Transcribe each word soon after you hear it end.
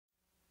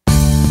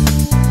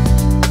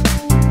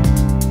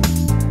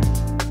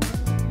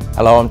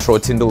Hello, I'm Troy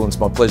Tyndall and it's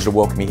my pleasure to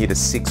welcome you here to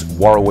 6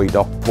 Warrawee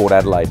Dock, Port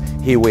Adelaide.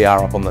 Here we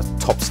are up on the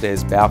top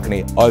stairs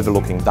balcony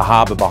overlooking the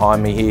harbour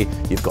behind me here.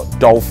 You've got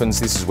dolphins.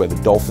 This is where the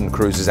dolphin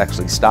cruises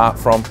actually start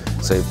from.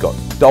 So you've got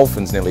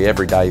dolphins nearly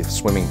every day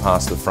swimming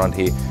past the front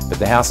here. But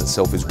the house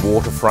itself is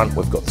waterfront.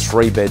 We've got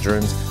 3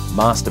 bedrooms,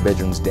 master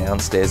bedrooms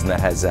downstairs, and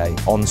that has a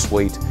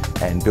ensuite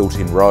and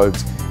built-in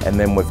robes. And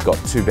then we've got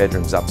 2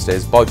 bedrooms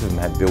upstairs. Both of them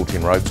have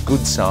built-in robes,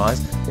 good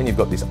size. Then you've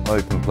got this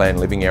open plan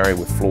living area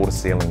with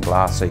floor-to-ceiling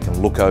glass, so you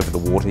can look over the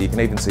water. You can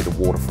even see the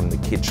water from the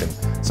kitchen.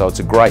 So it's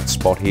a great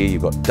spot here.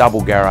 You've got double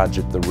garage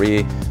at the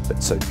rear,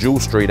 so dual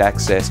street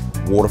access,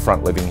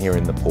 waterfront living here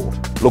in the port.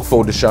 Look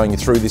forward to showing you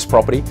through this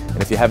property.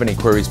 And if you have any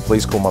queries,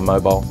 please call my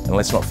mobile. And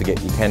let's not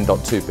forget, you can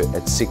 .toop it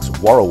at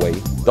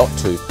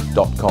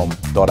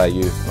 6warrawee.toop.com.au,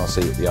 and I'll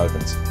see you at the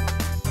opens.